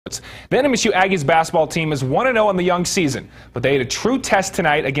The NMSU Aggies basketball team is 1-0 in the young season, but they had a true test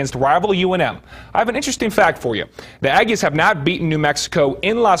tonight against rival UNM. I have an interesting fact for you. The Aggies have not beaten New Mexico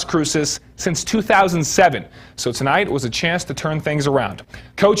in Las Cruces since 2007, so tonight was a chance to turn things around.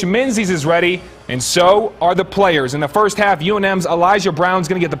 Coach Menzies is ready, and so are the players. In the first half, UNM's Elijah Brown's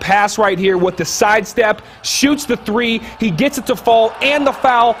going to get the pass right here with the sidestep, shoots the three, he gets it to fall, and the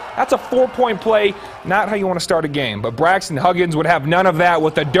foul. That's a 4-point play. Not how you want to start a game, but Braxton Huggins would have none of that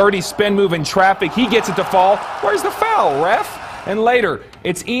with a dirty spin move in traffic. He gets it to fall. Where's the foul, ref? And later,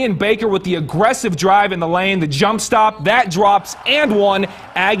 it's Ian Baker with the aggressive drive in the lane, the jump stop, that drops, and one.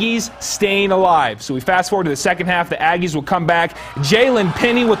 Aggies staying alive. So we fast forward to the second half. The Aggies will come back. Jalen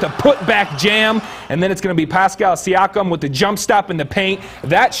Penny with the putback jam, and then it's going to be Pascal Siakam with the jump stop in the paint.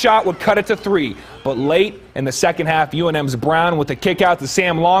 That shot would cut it to 3. But late in the second half, UNM's Brown with the kick out to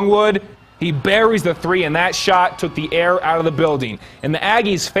Sam Longwood. He buries the 3, and that shot took the air out of the building. And the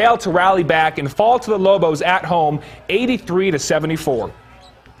Aggies fail to rally back and fall to the Lobos at home, 83-74.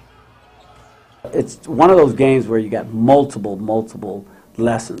 It's one of those games where you got multiple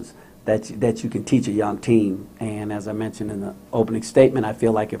lessons that you can teach a young team. And as I mentioned in the opening statement, I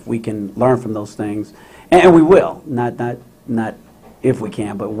feel like if we can learn from those things, and we will, not if we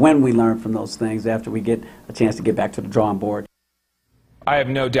can, but when we learn from those things after we get a chance to get back to the drawing board. I have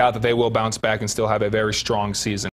no doubt that they will bounce back and still have a very strong season.